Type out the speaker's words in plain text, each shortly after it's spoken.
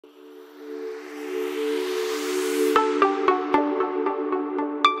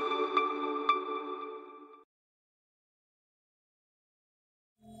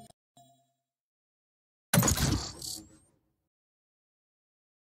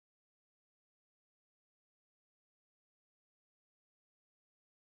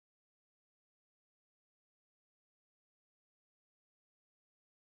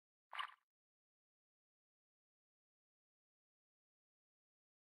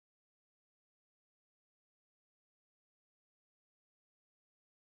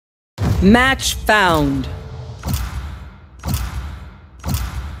Match found.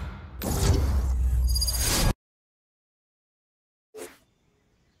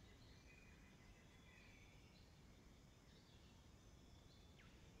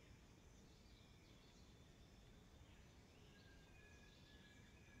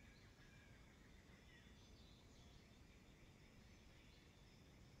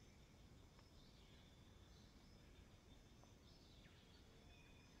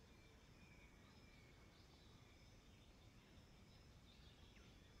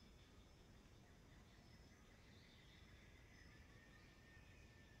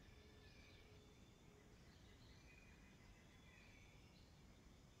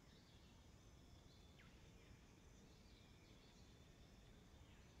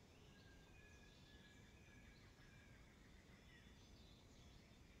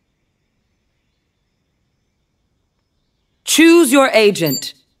 Choose your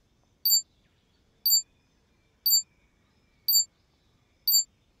agent.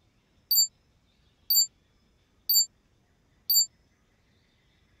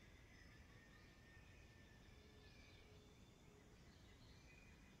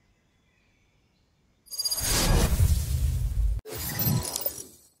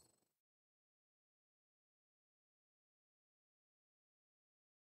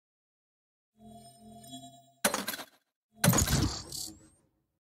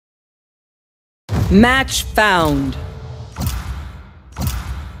 Match found.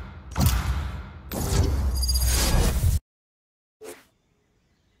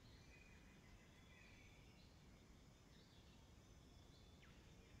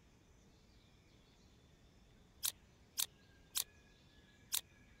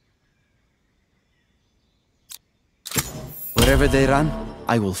 Wherever they run,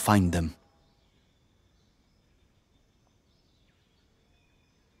 I will find them.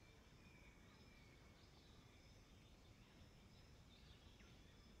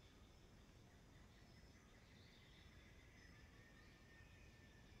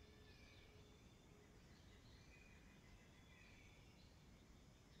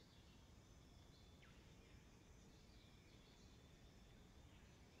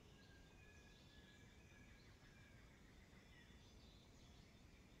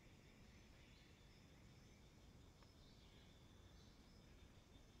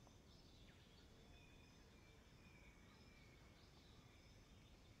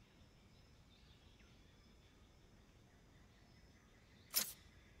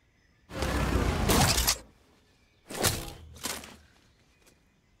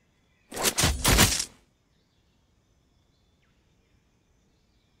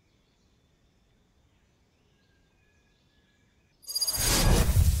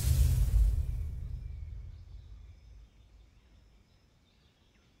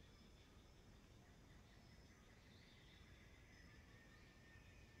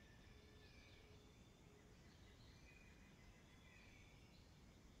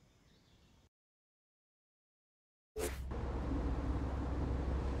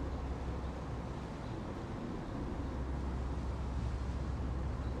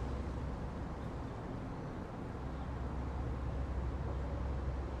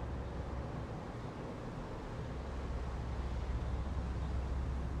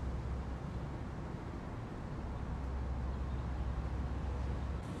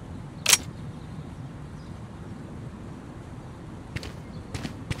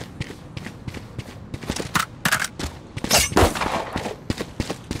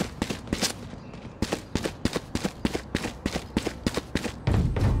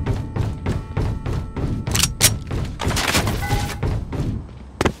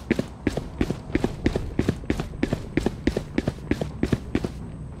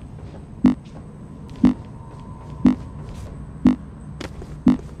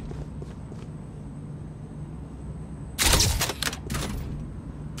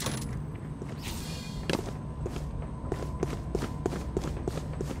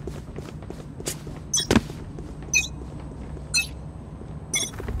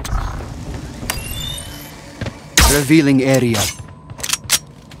 Revealing area.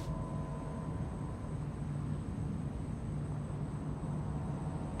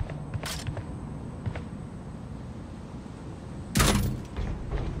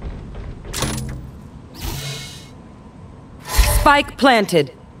 Spike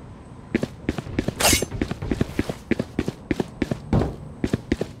planted.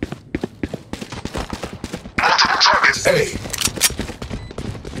 Target A.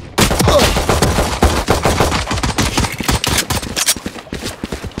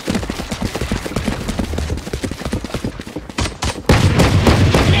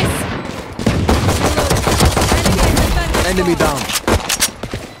 Enemy down.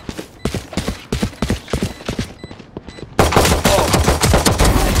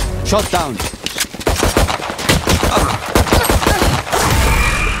 Shot down.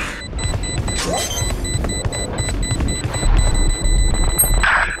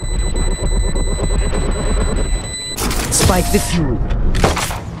 Spike the fuel.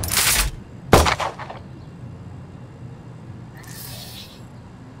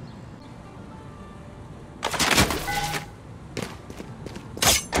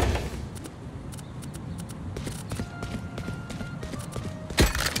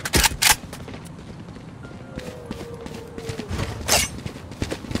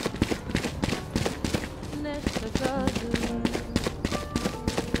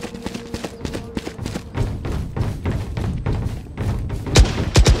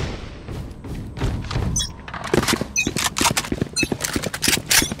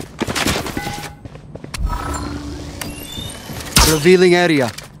 Revealing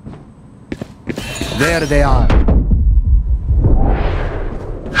area. There they are.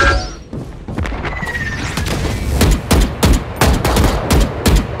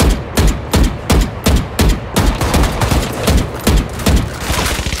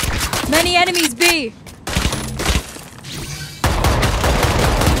 Many enemies B.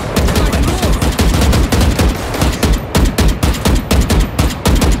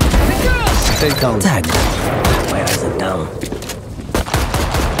 Stay down. Tag. My eyes are down.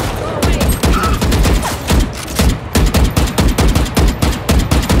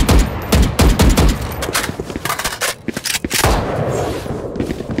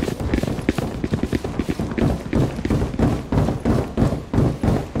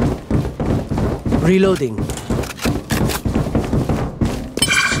 Reloading.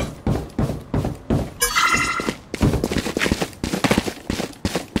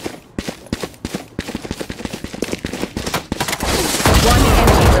 One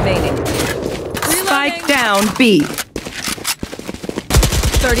enemy remaining. Spike down B.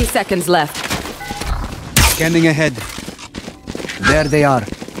 30 seconds left. Scanning ahead. There they are.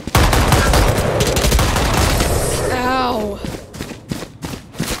 Ow.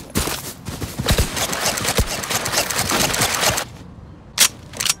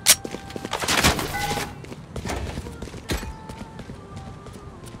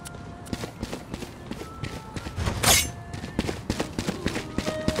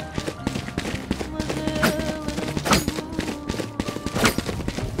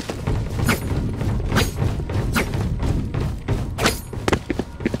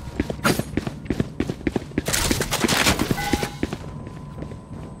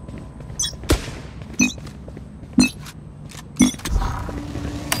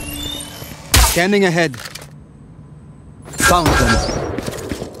 Scanning ahead. Found them.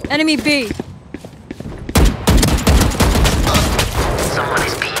 Enemy B. Someone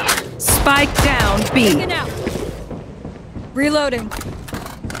is B. Spike down B. Taken out. Reloading.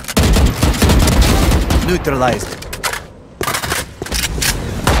 Neutralized.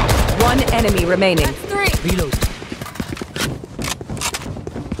 One enemy remaining. That's 3. Reload.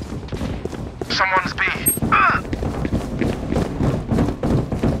 Someone's B.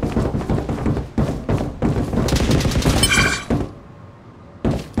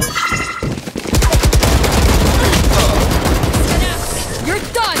 You're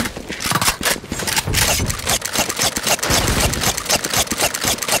done.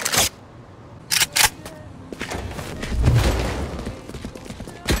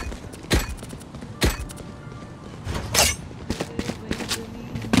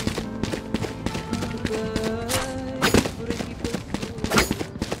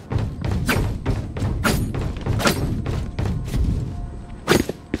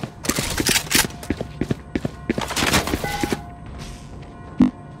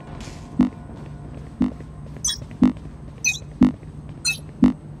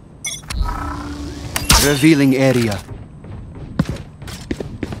 Revealing area.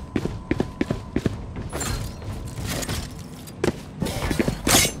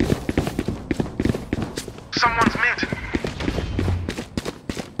 Someone's mid.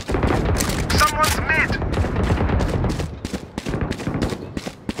 Someone's mid.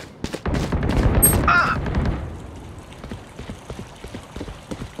 Ah!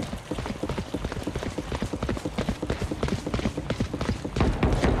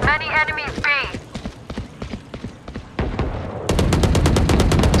 Many enemies B.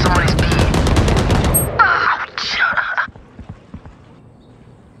 Someone is B. Ouch.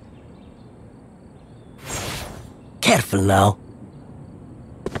 Careful now.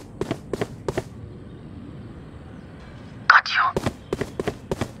 Got you.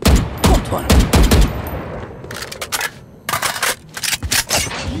 Got one.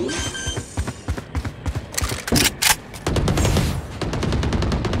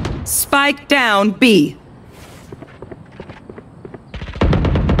 Spike down B.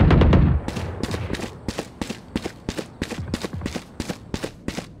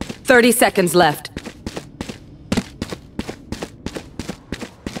 Thirty seconds left.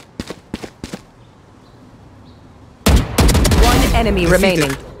 One enemy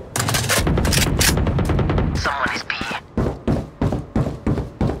remaining. Someone is B.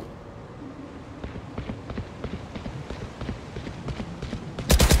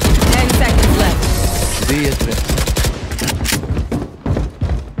 Be a threat.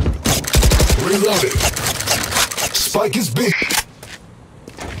 Reloading. Spike is B.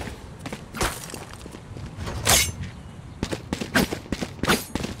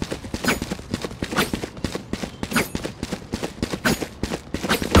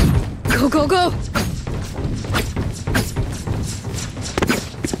 Go, go, go!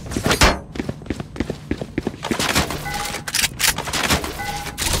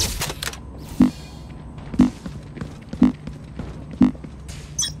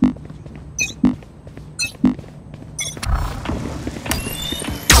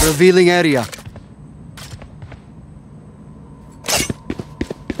 Revealing area.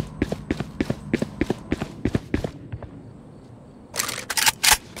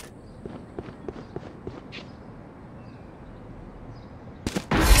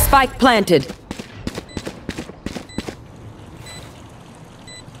 Spike planted.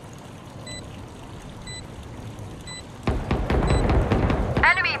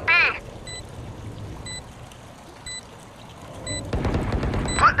 Enemy B.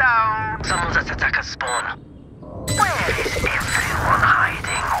 Put down. Someone's at attacker spawn. Where is everyone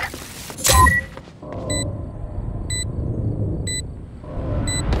hiding?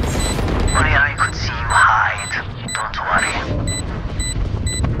 Only I could see you hide. Don't worry.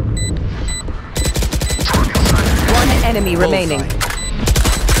 One enemy remaining.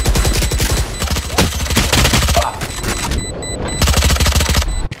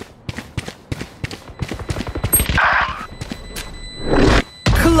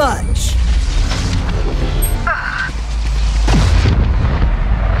 Clutch.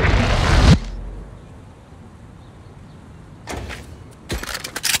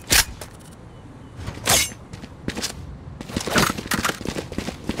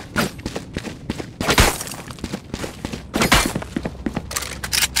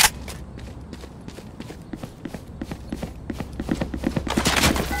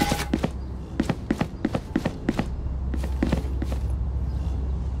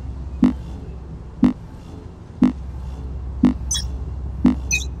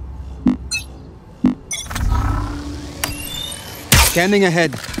 Scanning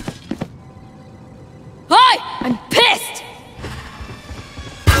ahead. Hi! I'm pissed!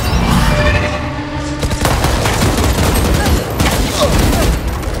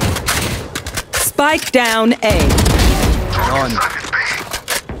 Spike down A. On.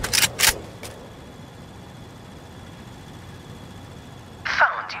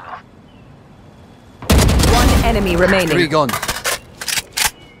 Found you. One enemy remaining. 3 gone.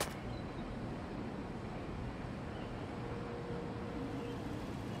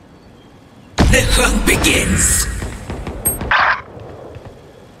 The hunt begins.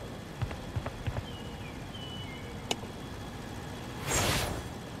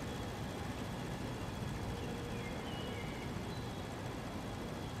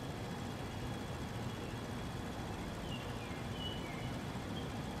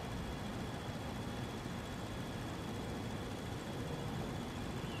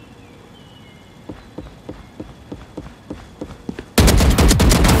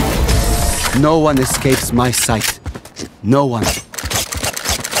 No one escapes my sight. No one.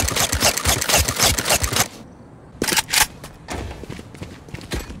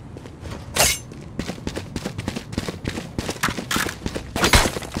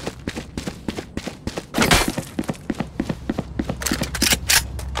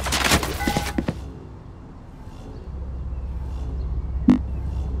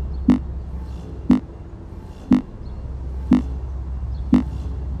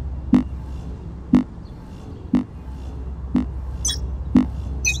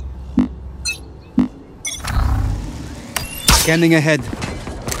 Scanning ahead.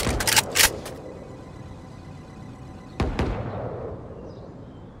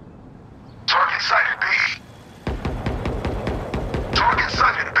 Target sighted B. Target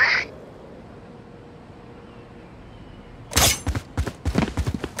sighted B.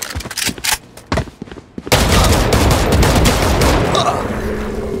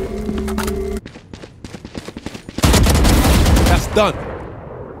 That's done.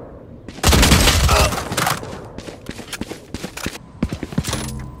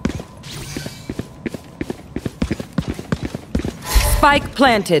 Spike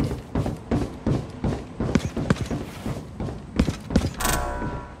planted.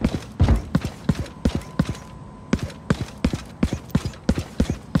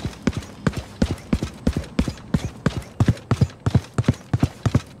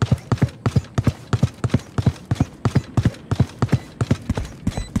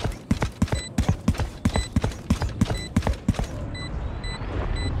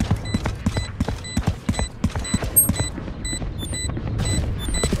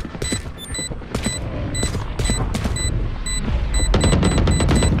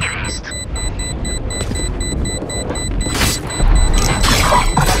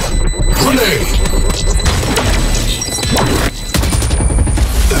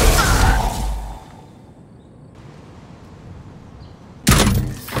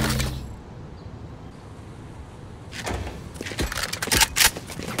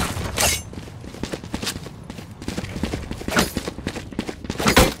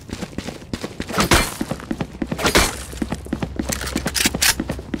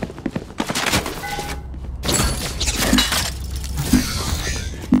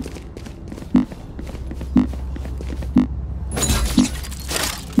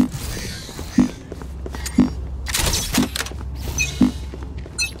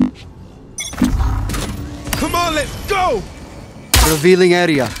 Come on, let's go! Revealing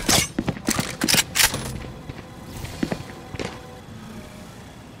area.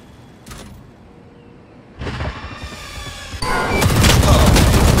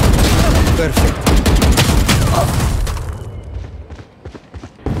 Perfect.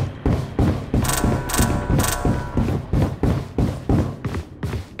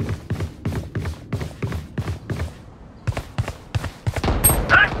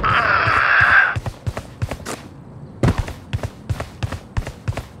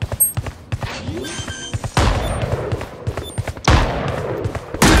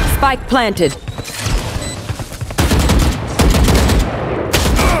 Spike planted.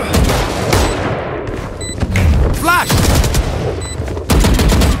 Flash!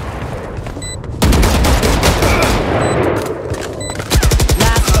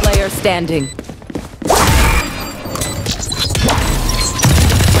 Last player standing.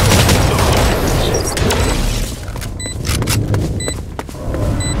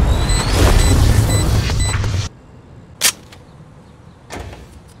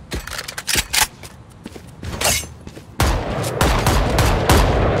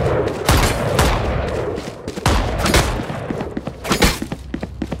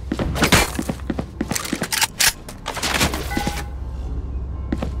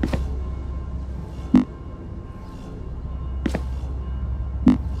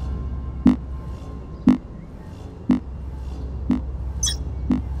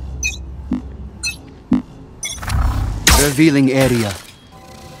 Revealing area.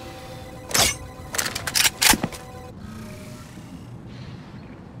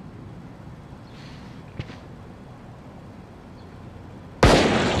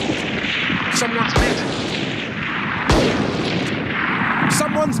 Someone's mid.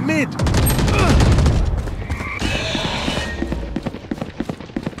 Someone's mid.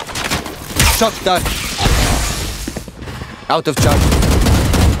 Shot down. Out of charge.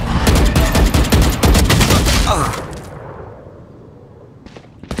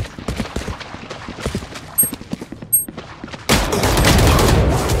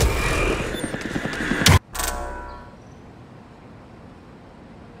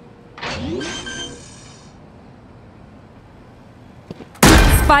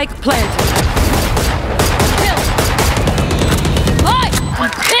 Spike planted.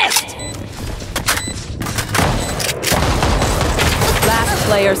 I'm pissed! Last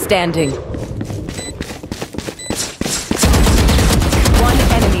player standing. One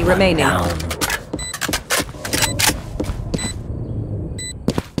enemy remaining.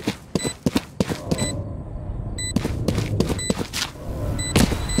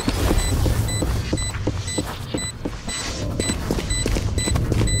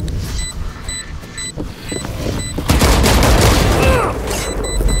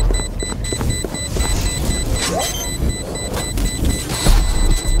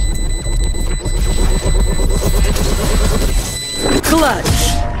 Clutch.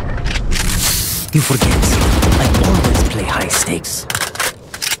 You forget, I always play high stakes.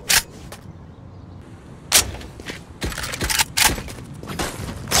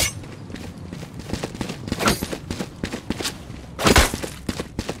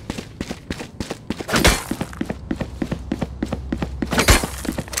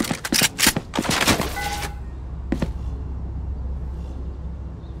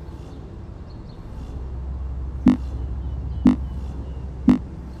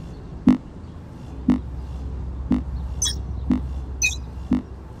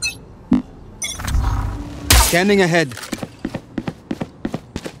 Scanning ahead.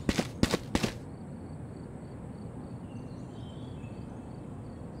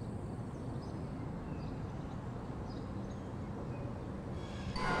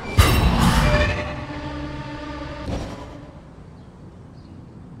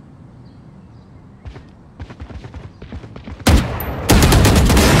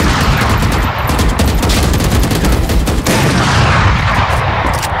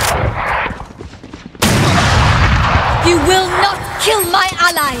 You will not kill my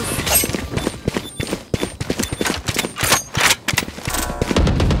allies!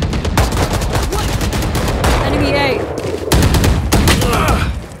 Enemy A.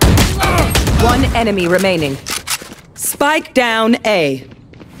 One enemy remaining. Spike down A.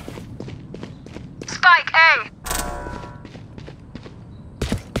 Spike A.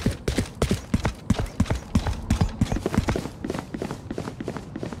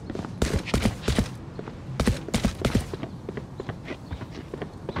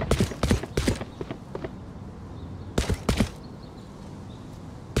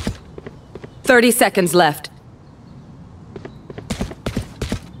 30 seconds left.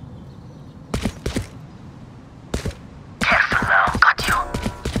 Careful now, got you.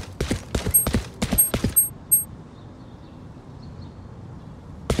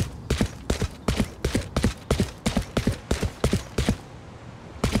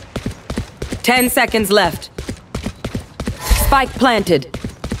 Ten seconds left. Spike planted.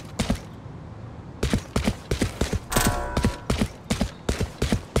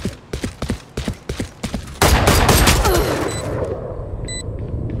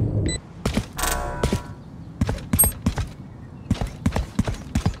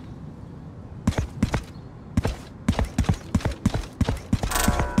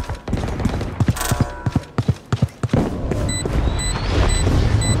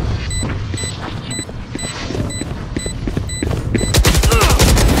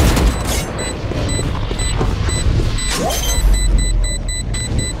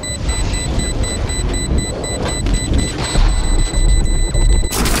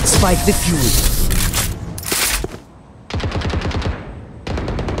 Spike diffused.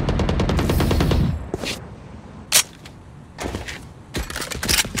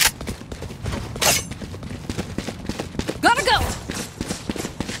 Gotta go!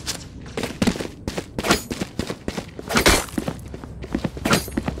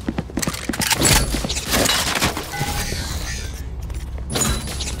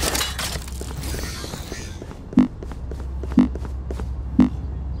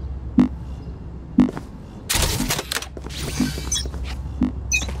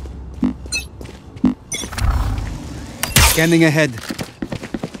 Scanning ahead.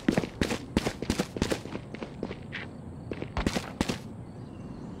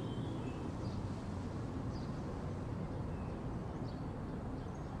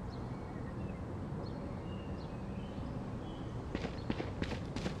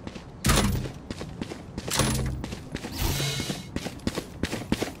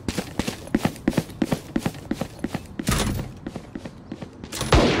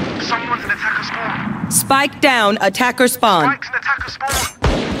 Someone's an attacker spawn. Spike down, attacker spawn. Spike's an attacker spawn.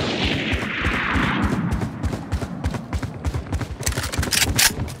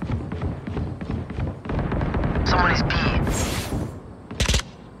 Someone is B.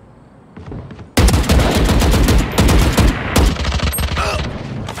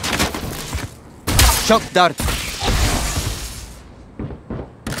 Shock dart.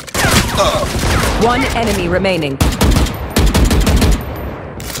 One enemy remaining.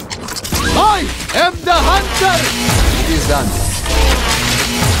 I am the hunter! It is done.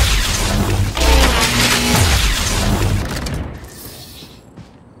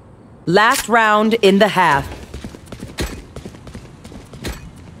 Last round in the half.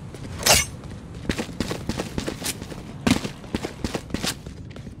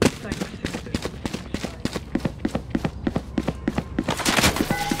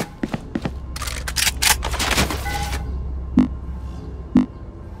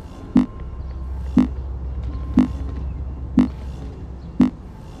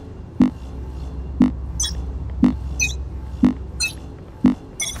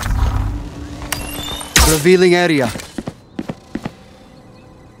 Revealing area.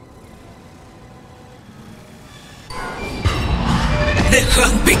 The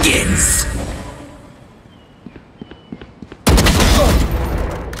hunt begins.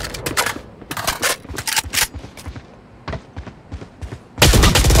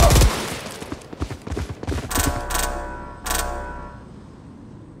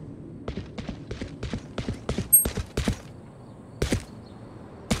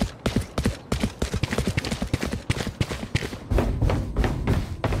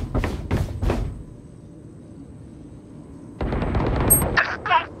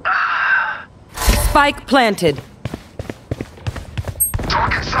 Spike planted.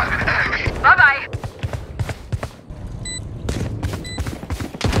 Target sighted enemy. Bye-bye.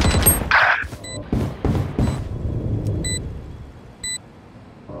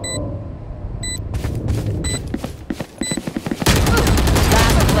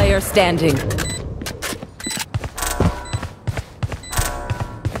 Last player standing.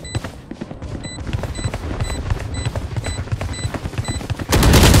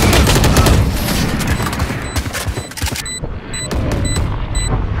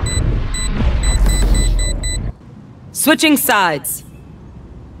 Switching sides.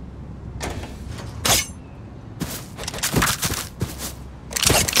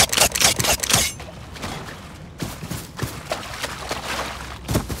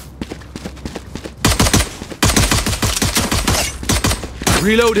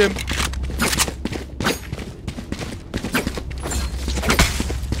 Reload him.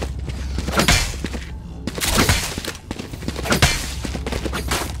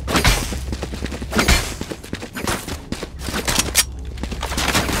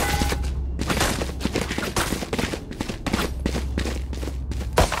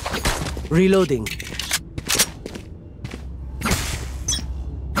 Reloading.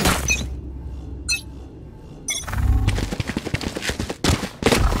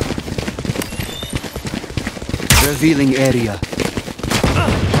 Revealing area.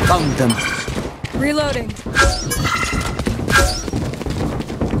 Found them. Reloading.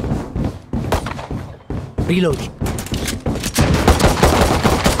 Reloading.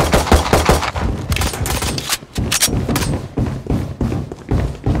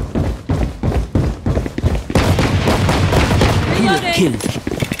 Kill.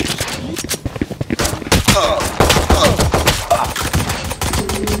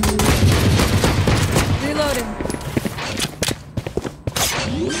 Reloading.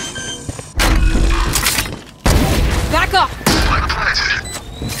 Back up.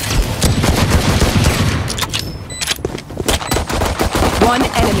 One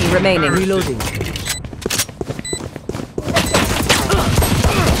enemy remaining. Reloading.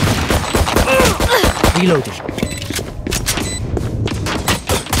 Reloading.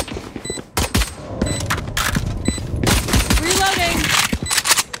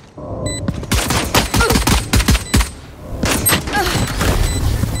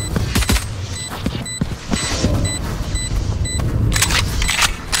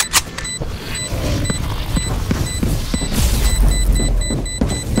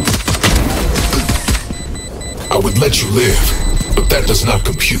 I would let you live, but that does not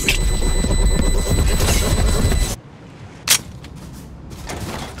compute.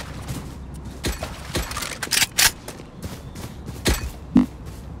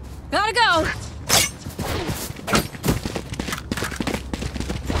 Gotta go.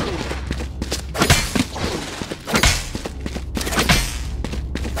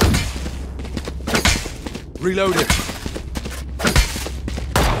 Reload it.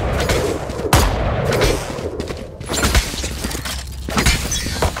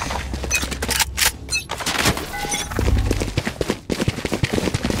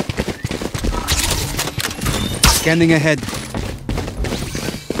 Scanning ahead.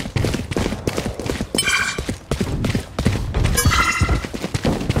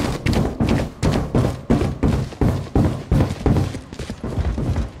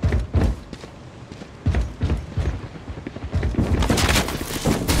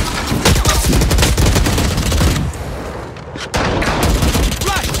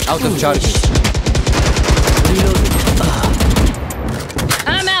 Out of charges. Reloading.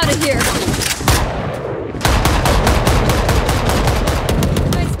 I'm out of here.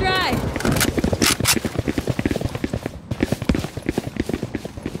 Nice try.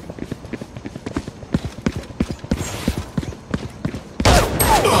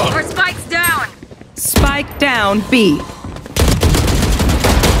 Our spike's down. Spike down B.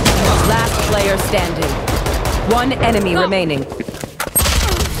 Last player standing. One enemy remaining.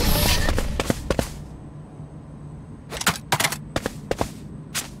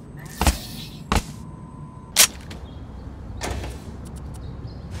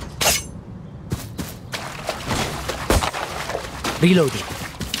 Reloading.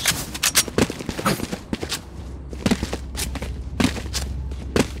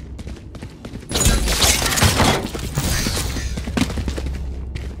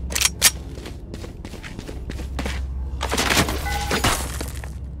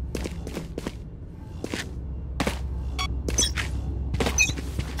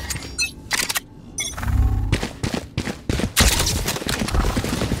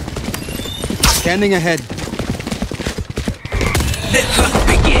 Scanning ahead. The hunt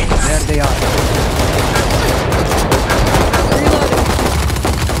begins. There they are.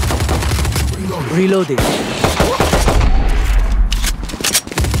 Reloading.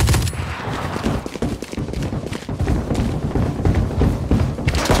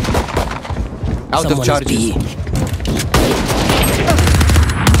 Out Someone of charges. is B.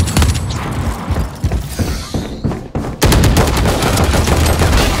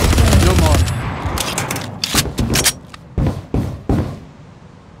 No more.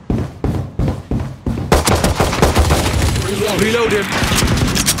 Reload him.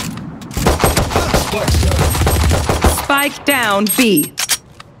 Spike down B.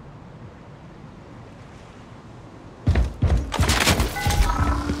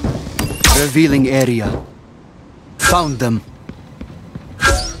 Revealing area. Found them.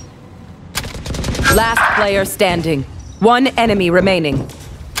 Last player standing. One enemy remaining.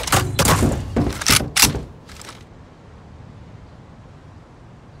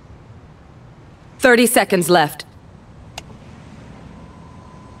 "30 seconds left.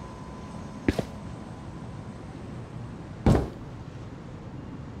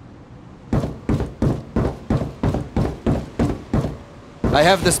 I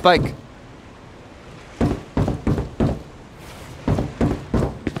have the spike.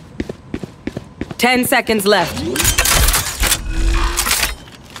 "10 seconds left.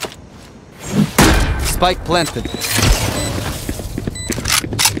 Spike planted.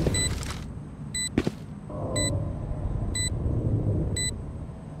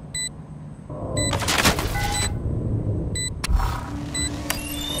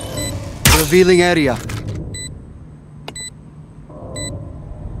 Revealing area.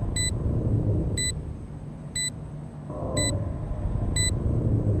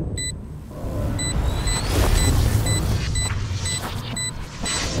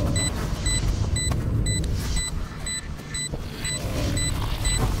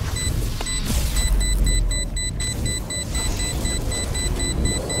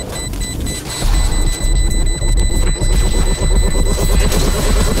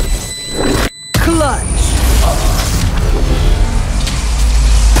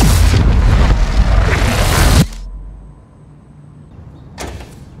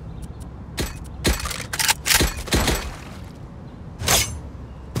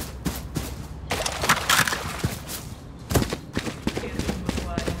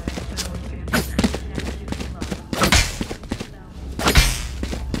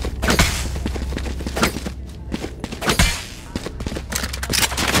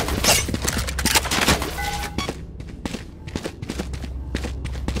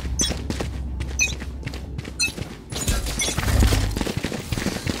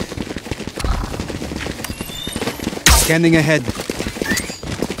 Scanning ahead.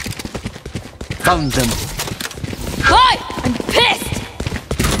 Found them. Hi! I'm pissed!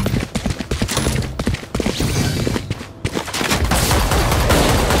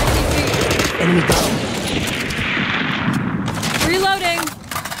 Enemy down. Reloading!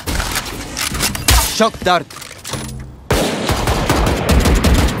 Shock dart.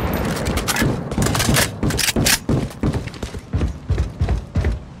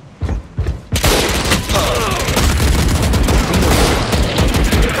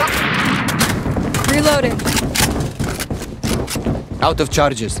 Reloading. Out of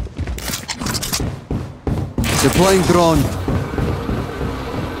charges. Deploying drone.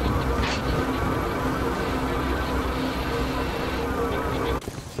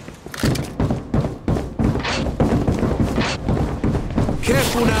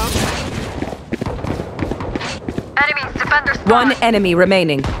 Careful now. Enemies, defender spawn. One enemy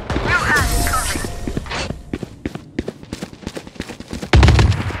remaining. New ass coming.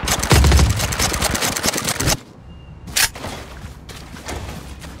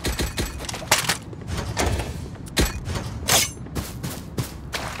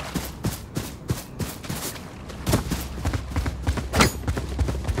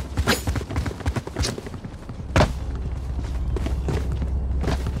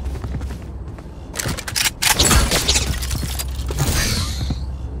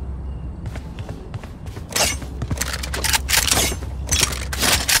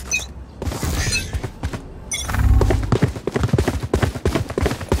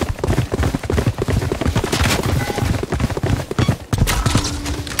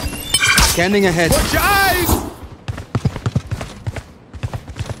 Scanning ahead. Watch your eyes!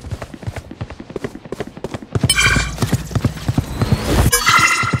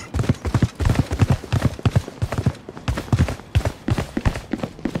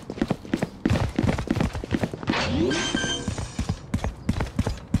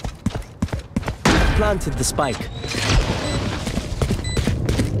 Planted the spike.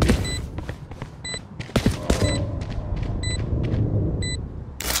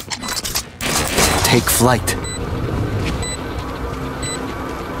 take flight.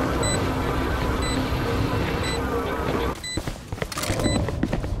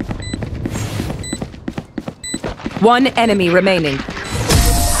 One enemy remaining.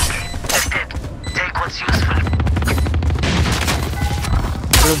 Take what's useful.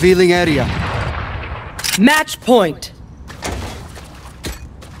 Revealing area. Match point.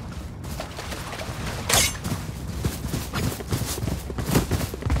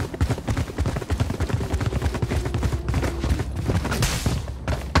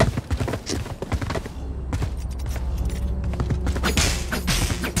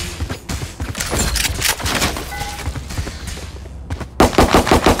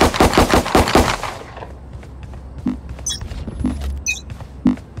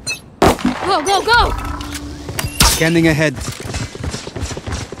 Go, go, go! Scanning ahead.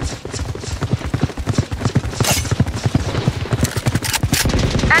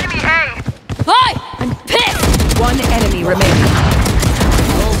 Enemy A! Hi! I'm pissed! One enemy remaining.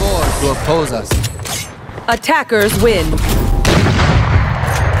 No more to oppose us. Attackers win.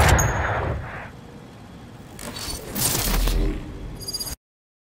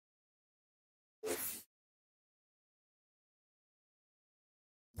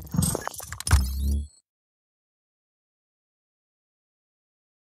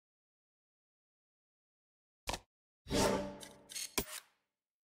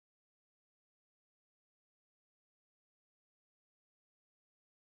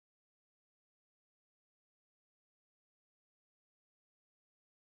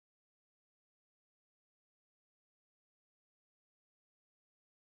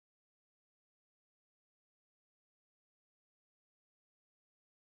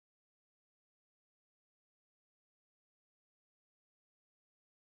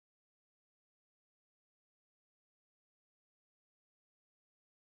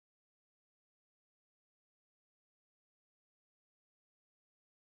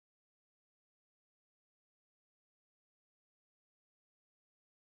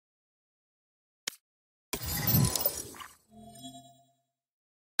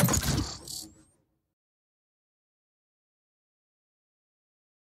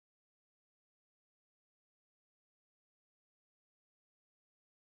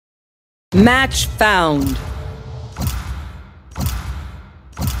 Match found.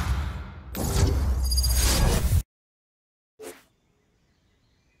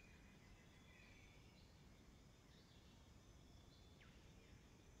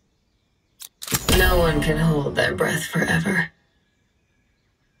 No one can hold their breath forever.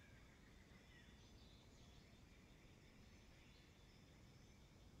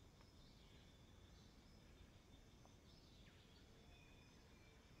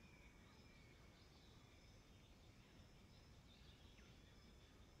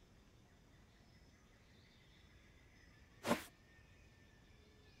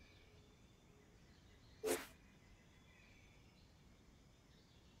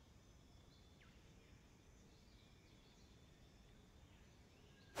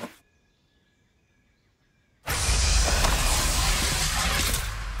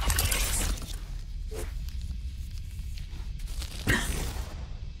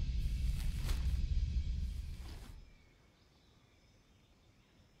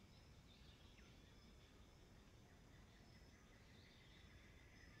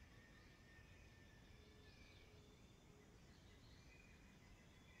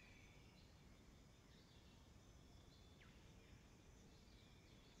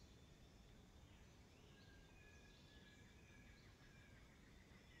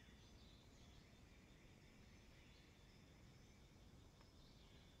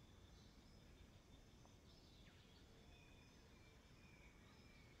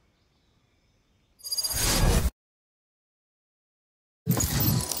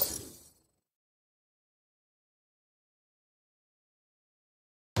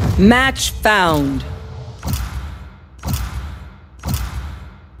 Match found.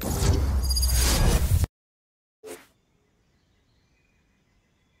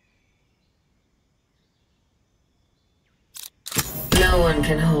 No one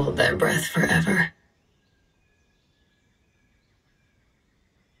can hold their breath forever.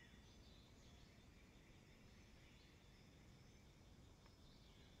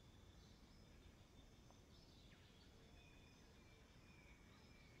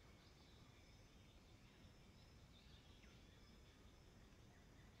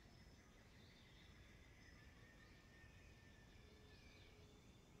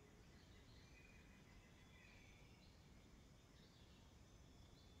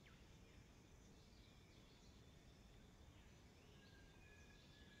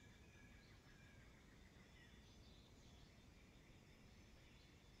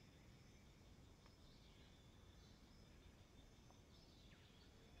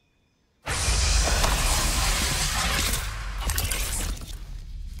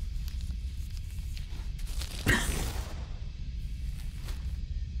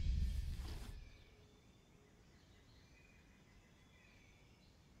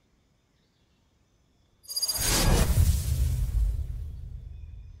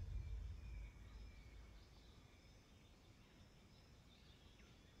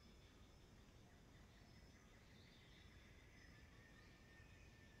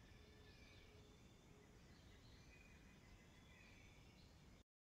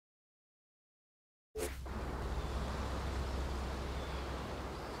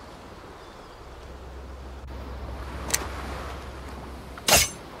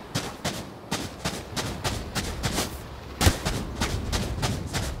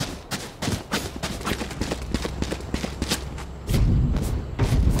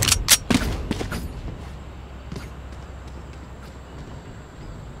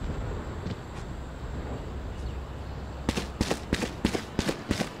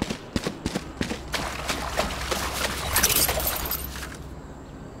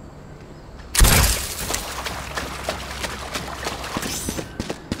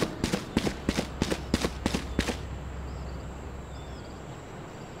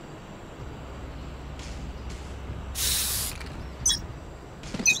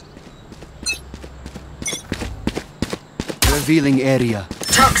 Revealing area.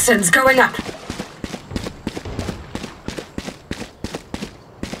 Toxins going up.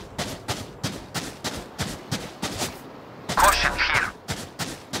 Caution here.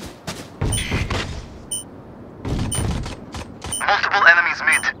 Multiple enemies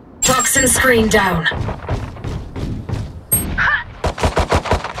mid. Toxin screen down.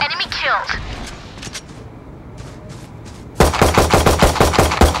 Enemy killed.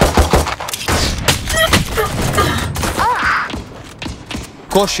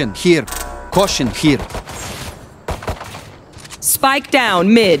 Caution here. Caution here. Spike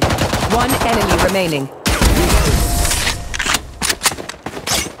down mid. One enemy remaining.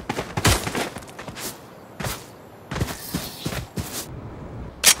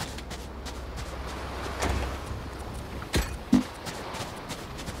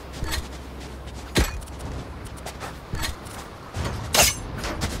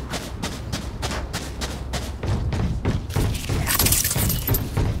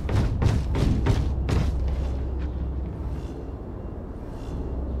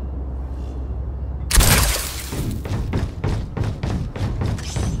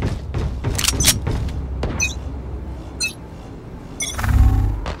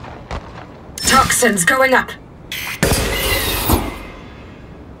 Toxins going up.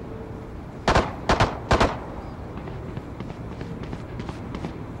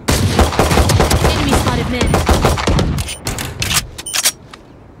 Enemy spotted mid.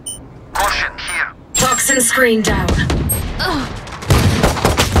 Caution here. Toxin screen down.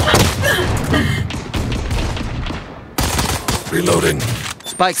 Reloading.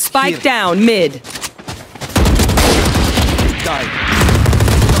 Spike here. Down mid. Die.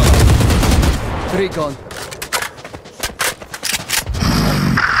 3 gone.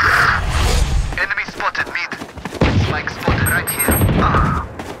 Enemy spotted mid. Spike spotted right here.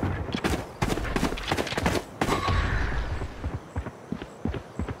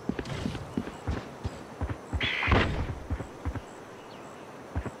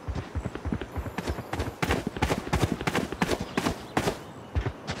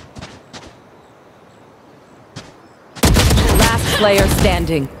 Last player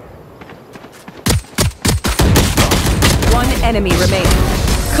standing. One enemy remaining.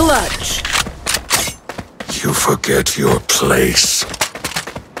 Clutch. You forget your place.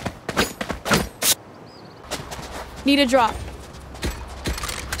 Need a drop.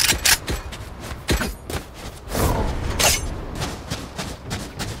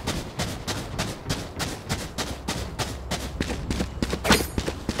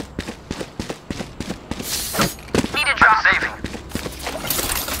 Need a drop. Saving.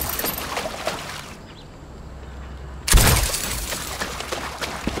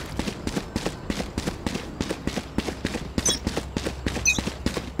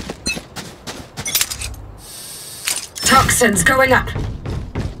 Toxins going up.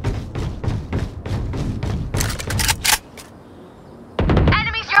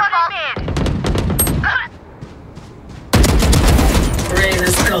 Enemies spotted mid. Rain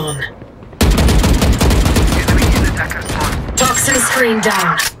is gone. Enemy in attacker spawn. Toxin screen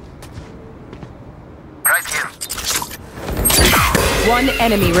down. Right here. One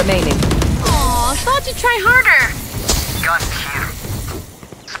enemy remaining. Aw, thought you'd try harder. Gun here.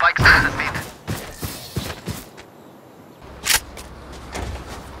 Spike spotted mid.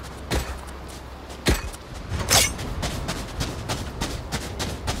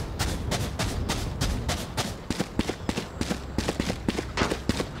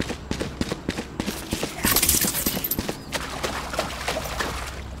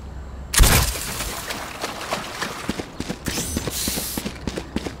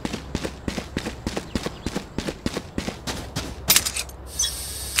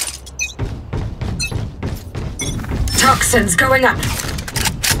 Toxins going up.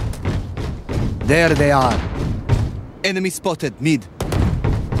 There they are. Enemy spotted mid.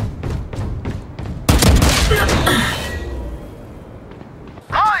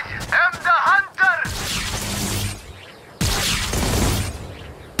 I am the hunter!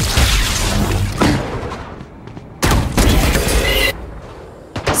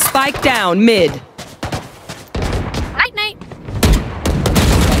 Spike down mid. Night night.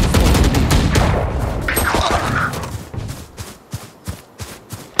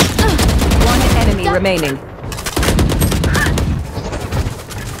 One enemy remaining.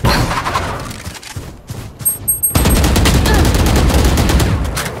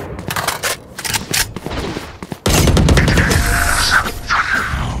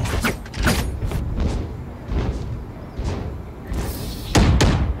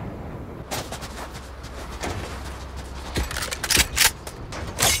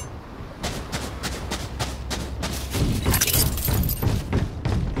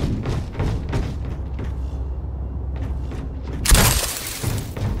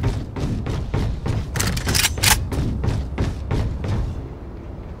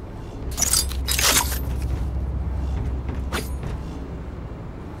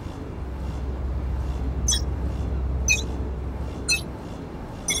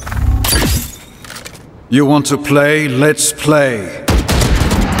 You want to play? Let's play.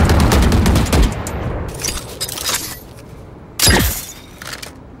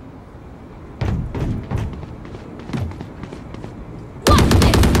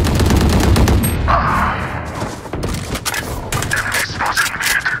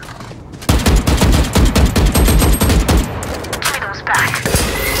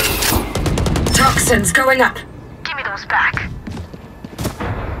 Toxins going up. Give me those back.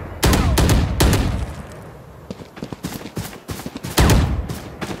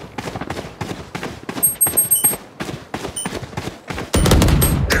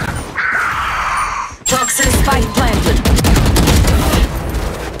 Toxin Spike planted.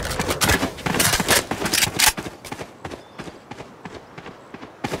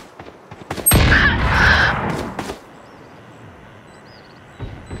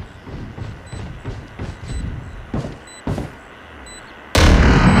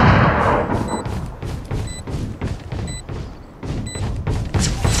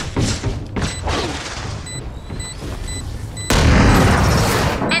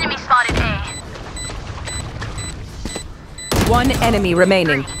 Enemy spotted A. One enemy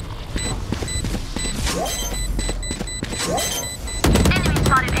remaining. Enemy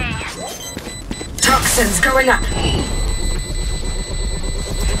spotted A. toxins going up.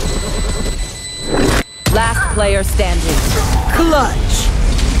 Last player standing. Clutch.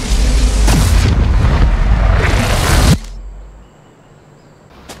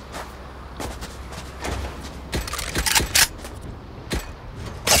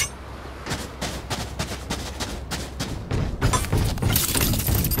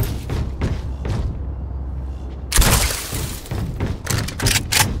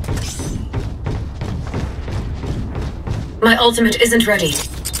 My ultimate isn't ready.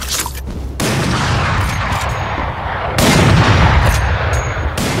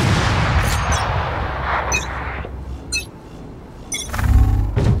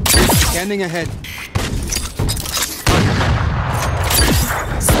 Scanning ahead.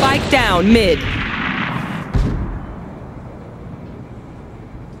 Spike down mid.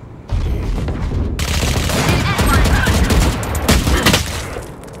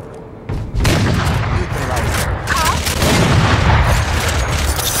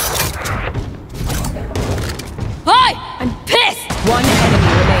 One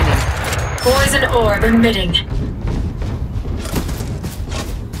enemy remaining. Poison orb emitting.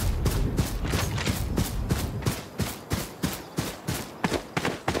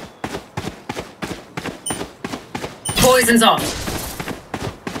 Poison's off.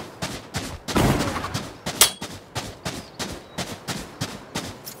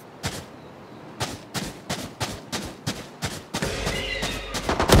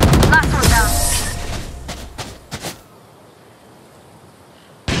 Last one down.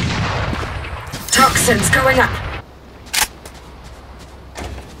 Toxins going up.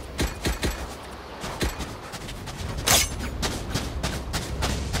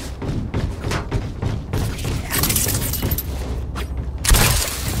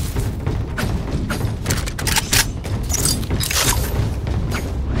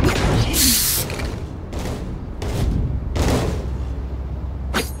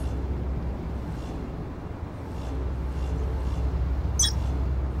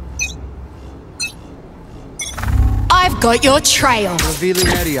 I've got your trail. Revealing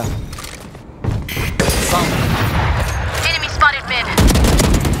area. Enemy spotted mid.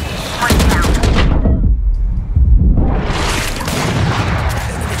 One down.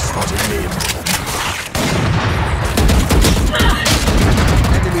 Enemy spotted mid.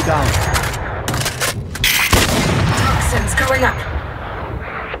 Enemy down. Toxins going up.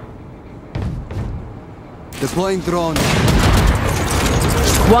 Deploying drone.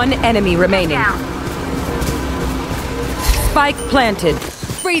 One enemy remaining. Down. Spike planted.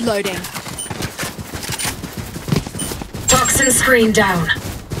 Reloading. Toxin screen down.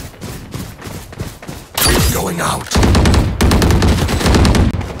 Going out.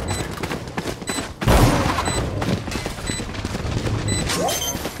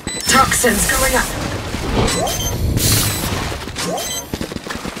 Toxins going up.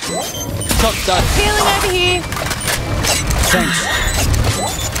 Healing over here.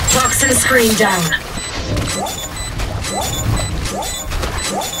 Toxin screen down.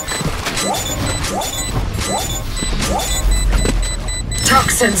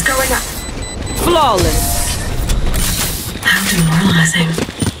 Toxins going up. Flawless. How demoralizing.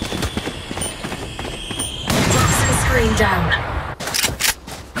 Toxin screen down.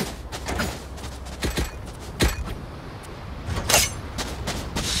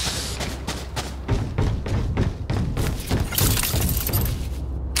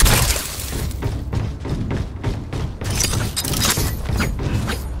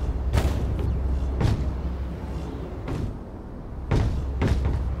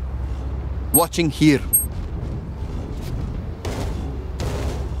 Watching here.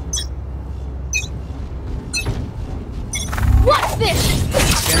 What's this?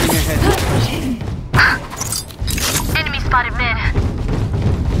 Scanning ahead. Enemy spotted mid.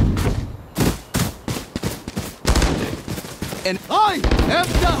 And I am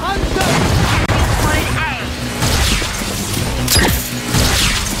the hunter!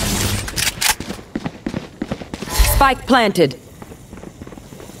 Spike planted.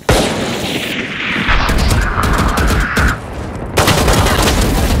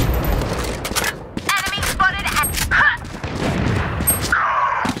 Enemy spotted at...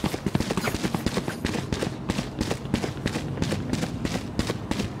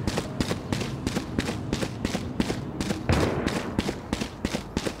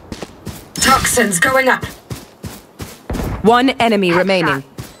 Toxins going up. One enemy remaining.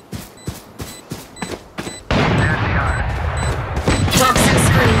 Toxin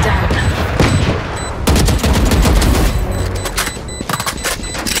screen down.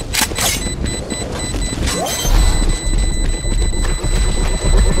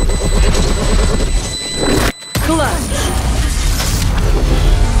 Clutch.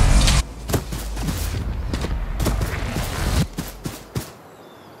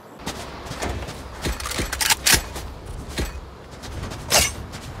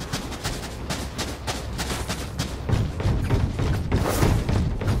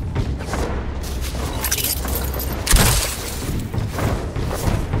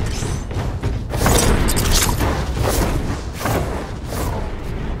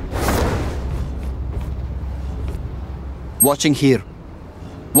 Watching here.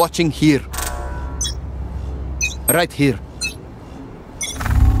 Watching here. Right here.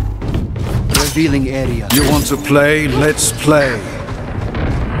 Revealing area. You want to play? Let's play.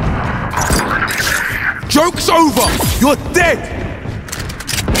 Joke's over! You're dead!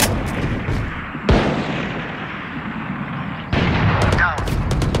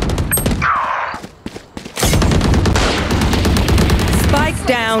 Spike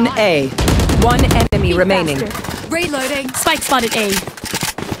down A. One enemy remaining. Reloading. Spike spotted A.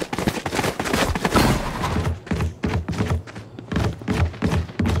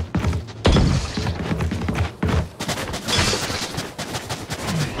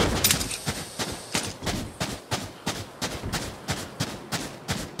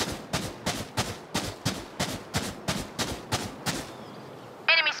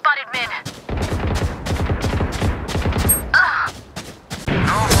 Enemy spotted mid.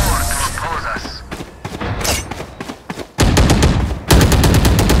 No more to oppose us.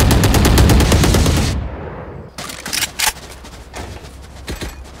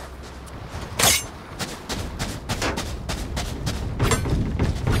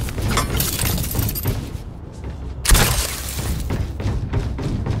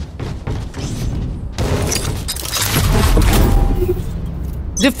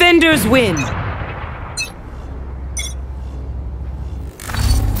 Defenders win.